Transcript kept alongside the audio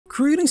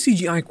Creating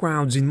CGI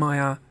crowds in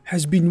Maya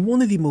has been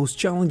one of the most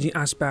challenging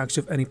aspects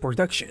of any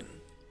production,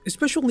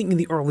 especially in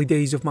the early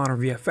days of modern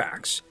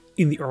VFX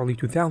in the early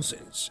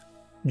 2000s,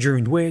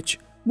 during which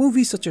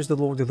movies such as The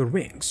Lord of the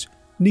Rings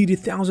needed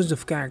thousands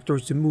of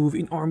characters to move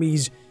in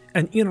armies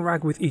and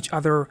interact with each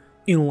other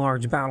in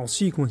large battle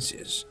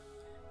sequences.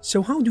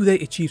 So how do they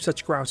achieve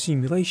such crowd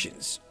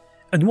simulations?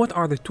 And what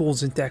are the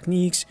tools and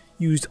techniques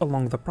used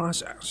along the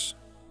process?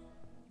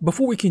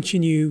 Before we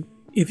continue,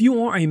 if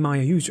you are a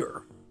Maya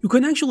user, you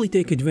can actually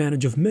take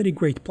advantage of many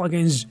great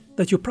plugins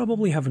that you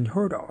probably haven't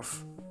heard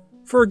of.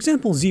 For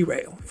example,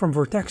 Z-Rail from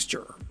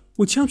Vertexture,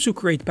 which helps you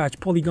create patch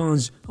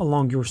polygons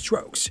along your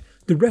strokes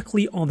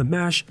directly on the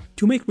mesh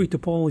to make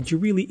retopology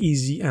really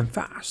easy and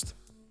fast.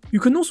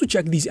 You can also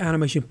check these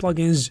animation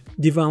plugins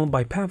developed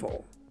by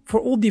Pavel for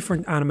all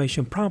different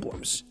animation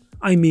problems.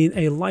 I mean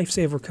a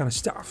lifesaver kind of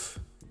stuff.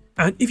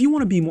 And if you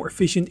want to be more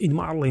efficient in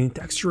modeling and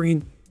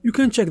texturing, you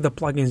can check the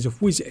plugins of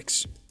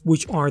Wizix,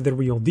 which are the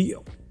real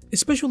deal,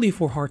 especially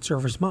for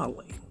Hardsurface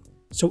modeling.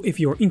 So if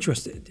you're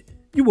interested,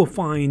 you will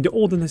find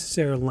all the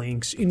necessary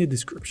links in the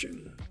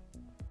description.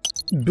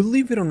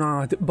 Believe it or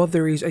not, but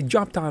there is a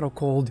job title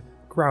called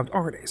Crowd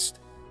Artist,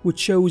 which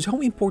shows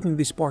how important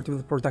this part of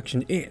the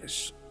production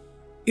is.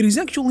 It is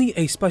actually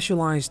a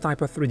specialized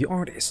type of 3D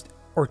artist,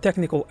 or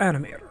technical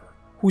animator,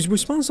 who is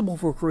responsible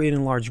for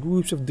creating large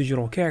groups of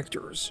digital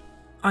characters.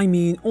 I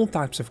mean all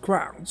types of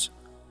crowds,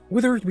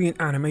 whether it be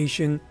in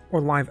animation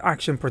or live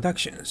action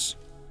productions.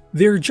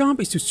 Their job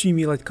is to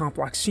simulate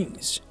complex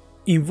scenes,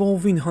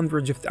 involving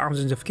hundreds of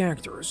thousands of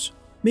characters,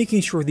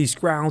 making sure these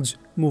crowds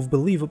move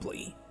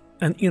believably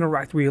and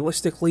interact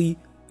realistically,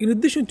 in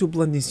addition to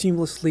blending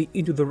seamlessly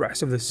into the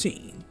rest of the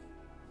scene.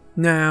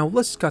 Now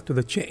let's cut to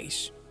the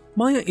chase.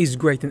 Maya is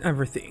great in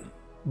everything,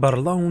 but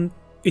alone,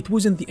 it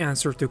wasn't the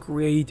answer to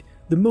create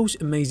the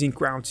most amazing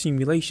crowd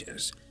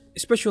simulations,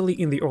 especially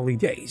in the early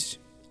days.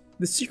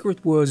 The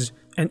secret was,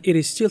 and it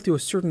is still to a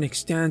certain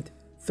extent,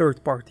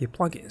 third-party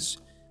plugins,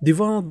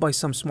 developed by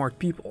some smart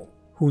people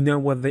who know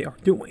what they are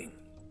doing.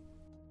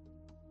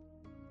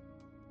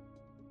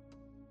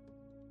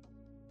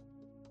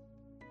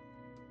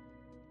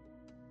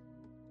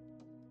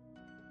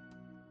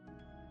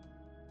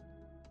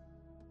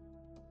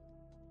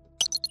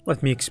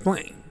 Let me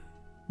explain.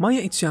 Maya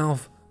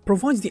itself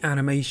provides the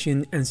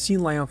animation and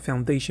scene layout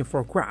foundation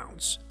for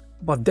crowds,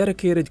 but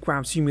dedicated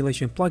crowd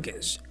simulation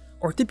plugins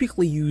are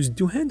typically used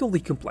to handle the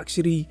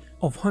complexity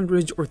of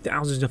hundreds or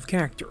thousands of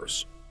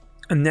characters.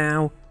 And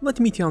now, let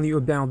me tell you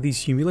about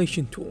these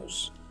simulation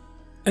tools.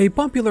 A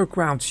popular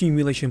crowd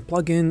simulation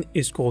plugin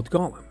is called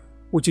Golem,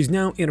 which is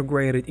now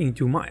integrated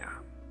into Maya.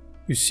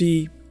 You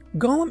see,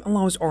 Golem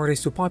allows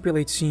artists to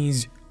populate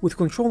scenes with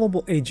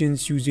controllable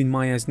agents using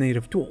Maya's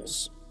native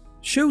tools.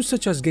 Shows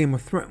such as Game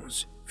of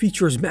Thrones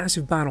features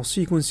massive battle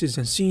sequences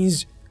and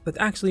scenes that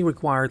actually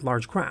required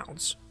large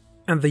crowds,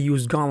 and they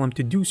used Golem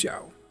to do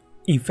so.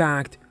 In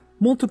fact,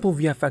 multiple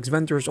VFX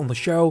vendors on the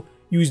show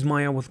used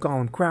Maya with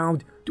Golem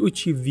Crowd to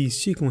achieve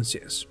these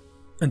sequences.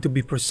 And to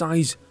be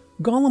precise,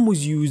 Golem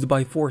was used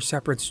by 4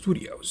 separate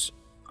studios,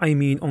 I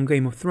mean on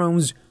Game of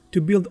Thrones, to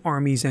build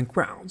armies and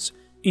crowds,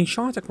 in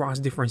shots across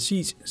different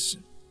seasons.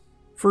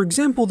 For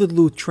example, the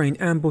loot train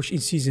ambush in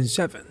Season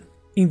 7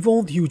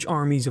 involved huge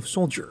armies of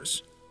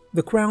soldiers.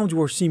 The crowds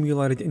were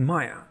simulated in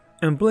Maya,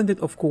 and blended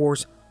of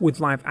course with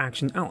live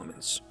action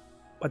elements.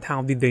 But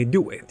how did they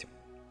do it?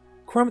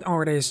 Crowd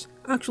artists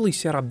actually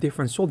set up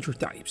different soldier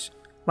types,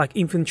 like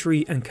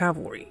infantry and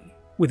cavalry,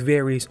 with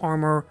various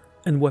armor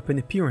and weapon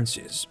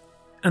appearances.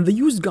 And they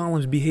used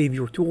Golem's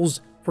behavior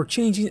tools for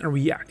changing and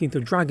reacting to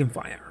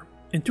dragonfire,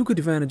 and took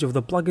advantage of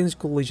the plugin's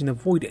collision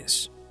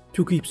avoidance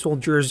to keep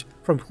soldiers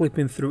from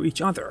clipping through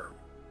each other.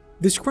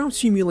 This crowd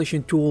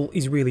simulation tool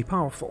is really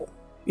powerful.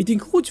 It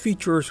includes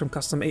features from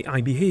custom AI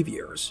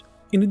behaviors,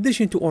 in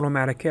addition to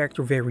automatic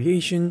character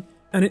variation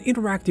and an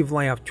interactive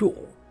layout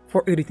tool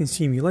for editing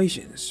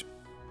simulations.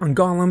 And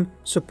Golem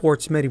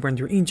supports many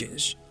render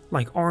engines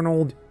like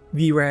Arnold,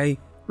 V-Ray,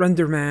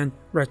 RenderMan,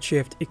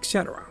 Redshift,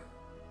 etc.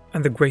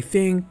 And the great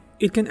thing,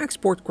 it can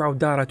export crowd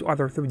data to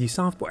other 3D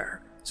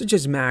software such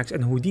as Max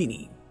and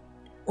Houdini.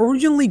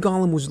 Originally,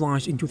 Golem was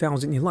launched in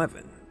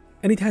 2011,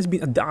 and it has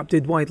been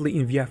adopted widely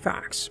in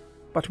VFX.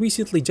 But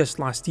recently, just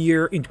last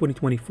year in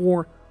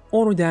 2024,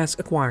 Autodesk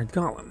acquired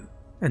Golem,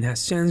 and has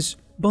since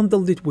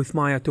bundled it with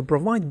Maya to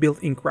provide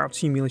built-in crowd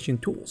simulation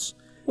tools,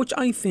 which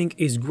I think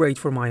is great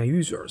for Maya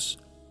users.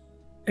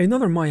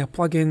 Another Maya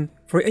plugin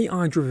for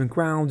AI-driven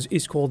crowds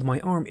is called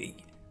MyArmy,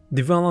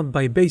 developed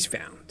by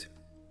BaseFound.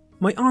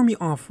 MyArmy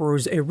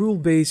offers a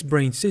rule-based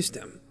brain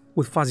system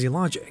with fuzzy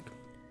logic,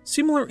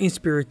 similar in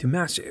spirit to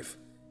Massive,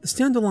 the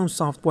standalone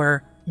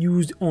software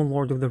used on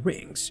Lord of the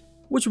Rings,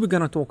 which we're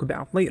gonna talk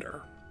about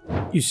later.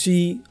 You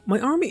see,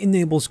 MyArmy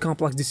enables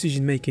complex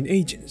decision-making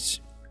agents,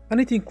 and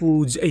it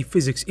includes a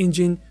physics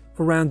engine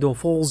for random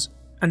falls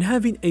and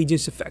having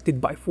agents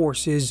affected by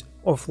forces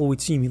or fluid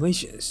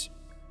simulations.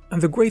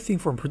 And the great thing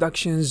for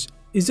productions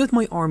is that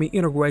MyArmy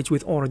integrates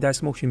with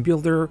Autodesk Motion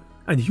Builder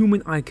and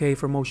Human IK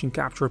for motion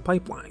capture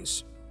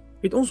pipelines.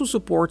 It also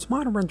supports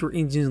modern render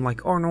engines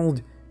like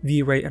Arnold,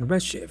 V-Ray, and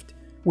Redshift,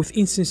 with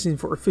instancing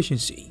for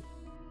efficiency.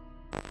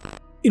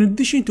 In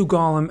addition to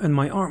Golem and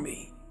My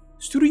Army,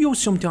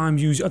 studios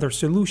sometimes use other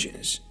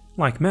solutions,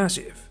 like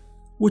Massive,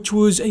 which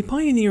was a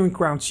pioneering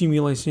crowd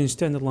simulation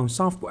standalone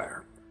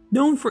software,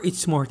 known for its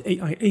smart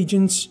AI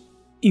agents.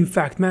 In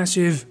fact,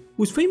 Massive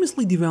was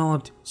famously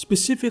developed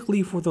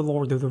specifically for The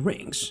Lord of the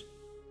Rings.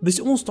 This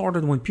all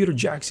started when Peter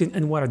Jackson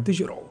and Weta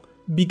Digital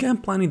began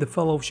planning the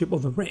Fellowship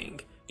of the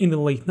Ring in the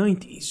late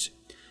 90s.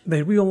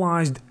 They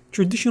realized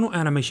traditional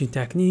animation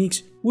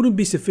techniques wouldn't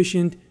be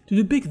sufficient to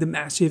depict the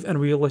massive and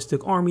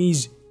realistic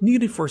armies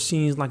needed for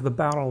scenes like the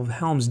Battle of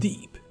Helm's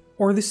Deep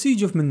or the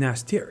Siege of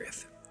Minas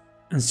Tirith.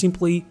 And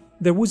simply,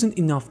 there wasn't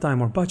enough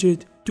time or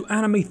budget to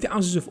animate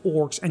thousands of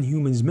orcs and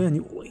humans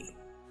manually.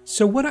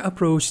 So Weta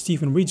approached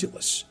Stephen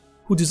Regelis,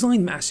 who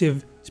designed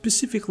Massive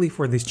specifically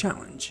for this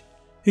challenge.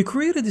 He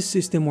created a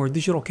system where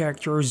digital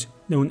characters,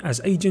 known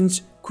as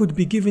agents, could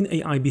be given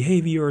AI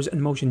behaviors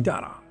and motion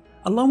data,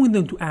 allowing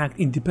them to act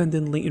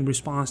independently in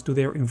response to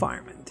their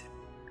environment.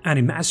 And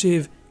in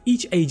Massive,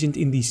 each agent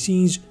in these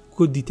scenes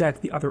could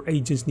detect the other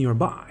agents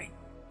nearby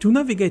to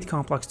navigate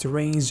complex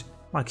terrains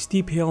like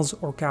steep hills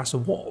or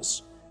castle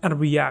walls and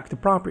react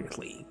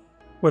appropriately,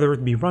 whether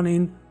it be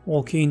running,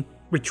 walking,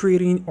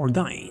 retreating, or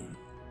dying.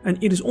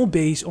 And it is all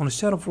based on a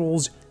set of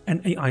rules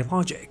and AI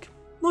logic,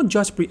 not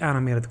just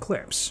pre-animated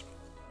clips.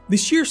 The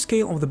sheer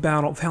scale of the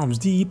Battle of Helm's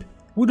Deep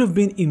would have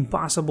been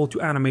impossible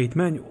to animate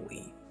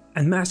manually,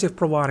 and Massive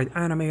provided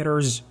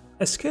animators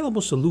a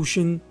scalable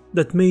solution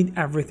that made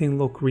everything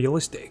look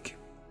realistic.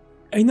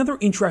 Another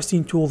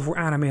interesting tool for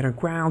animating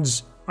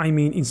crowds,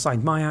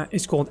 inside Maya,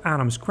 is called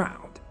Atom's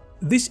Crowd.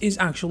 This is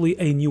actually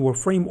a newer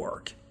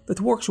framework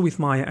that works with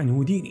Maya and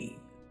Houdini,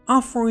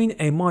 offering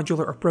a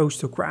modular approach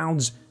to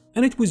crowds,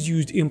 and it was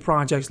used in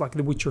projects like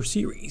the Witcher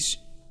series.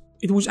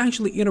 It was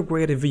actually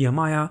integrated via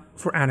Maya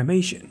for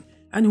animation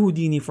and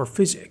Houdini for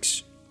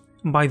physics.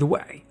 By the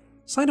way,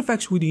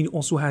 SideFX Houdini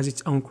also has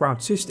its own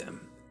crowd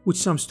system, which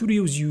some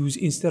studios use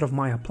instead of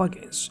Maya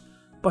plugins,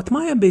 but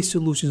Maya-based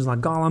solutions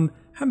like Golem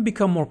have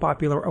become more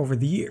popular over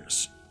the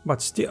years,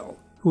 but still,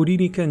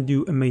 Houdini can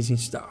do amazing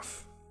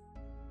stuff.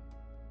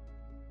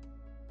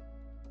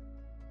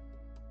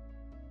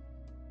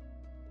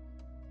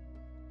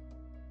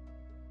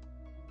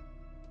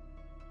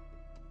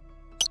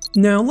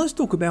 Now let's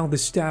talk about the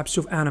steps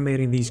of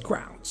animating these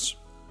crowds.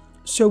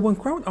 So when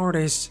crowd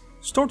artists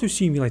start to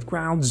simulate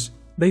crowds,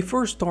 they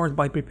first start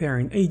by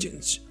preparing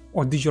agents,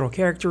 or digital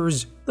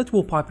characters that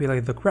will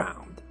populate the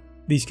crowd.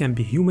 These can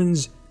be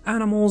humans,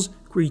 animals,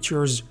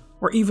 creatures,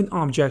 or even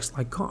objects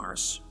like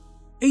cars.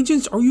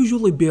 Agents are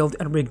usually built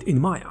and rigged in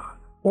Maya,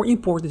 or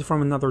imported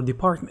from another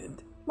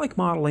department, like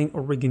modeling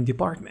or rigging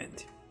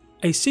department.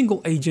 A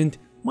single agent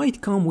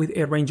might come with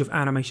a range of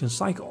animation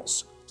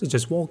cycles, such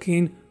as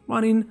walking,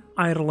 running,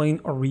 idling,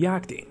 or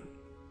reacting.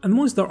 And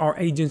once there are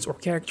agents or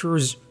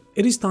characters,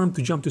 it is time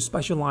to jump to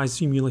specialized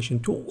simulation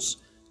tools,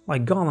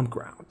 like Golem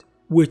Crowd,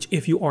 which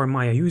if you are a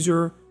Maya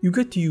user, you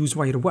get to use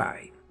right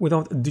away,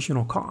 without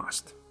additional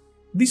cost.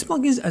 These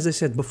plugins, as I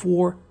said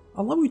before,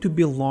 allow you to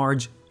build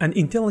large and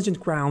intelligent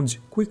crowds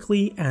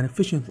quickly and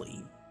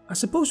efficiently.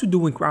 As opposed to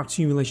doing crowd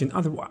simulation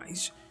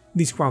otherwise,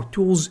 these crowd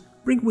tools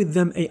bring with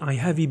them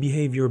AI-heavy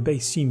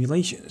behavior-based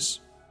simulations.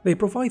 They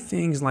provide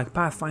things like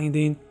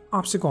pathfinding,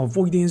 obstacle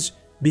avoidance,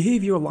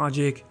 behavior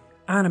logic,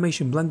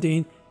 animation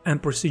blending,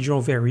 and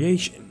procedural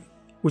variation,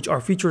 which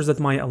are features that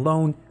Maya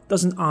alone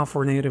doesn't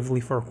offer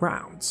natively for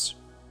crowds.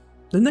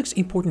 The next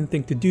important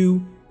thing to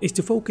do is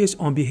to focus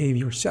on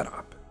behavior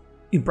setup.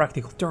 In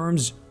practical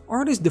terms,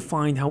 artists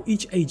define how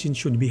each agent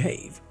should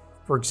behave.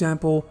 For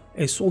example,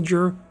 a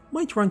soldier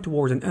might run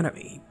toward an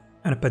enemy,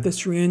 and a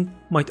pedestrian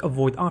might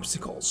avoid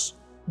obstacles.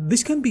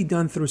 This can be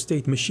done through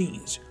state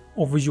machines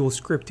or visual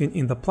scripting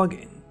in the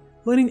plugin,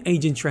 letting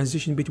agents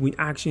transition between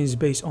actions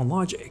based on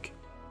logic.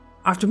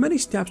 After many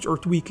steps or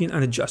tweaking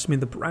and adjusting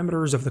the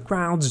parameters of the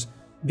crowds,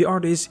 the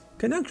artist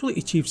can actually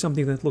achieve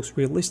something that looks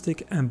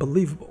realistic and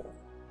believable.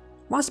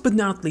 Last but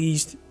not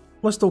least,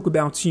 let's talk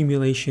about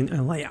simulation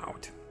and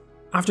layout.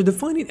 After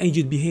defining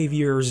agent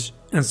behaviors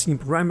and scene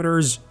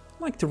parameters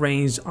like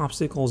terrains,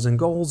 obstacles, and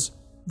goals,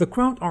 the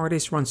crowd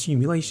artist runs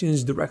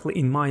simulations directly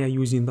in Maya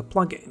using the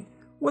plugin,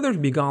 whether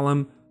it be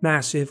Golem,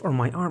 Massive, or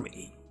My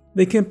Army.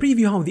 They can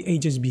preview how the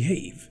agents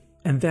behave,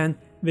 and then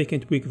they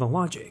can tweak the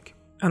logic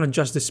and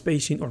adjust the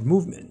spacing or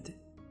movement.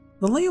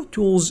 The layout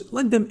tools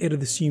let them edit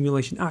the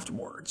simulation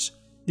afterwards,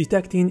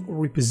 detecting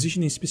or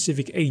repositioning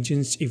specific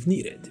agents if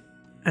needed.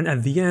 And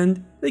at the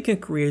end, they can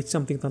create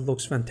something that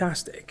looks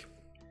fantastic.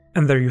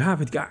 And there you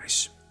have it,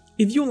 guys.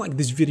 If you like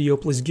this video,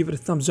 please give it a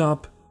thumbs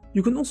up.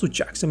 You can also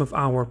check some of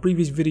our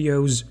previous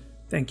videos.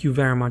 Thank you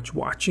very much for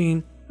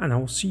watching, and I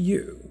will see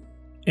you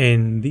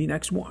in the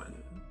next one.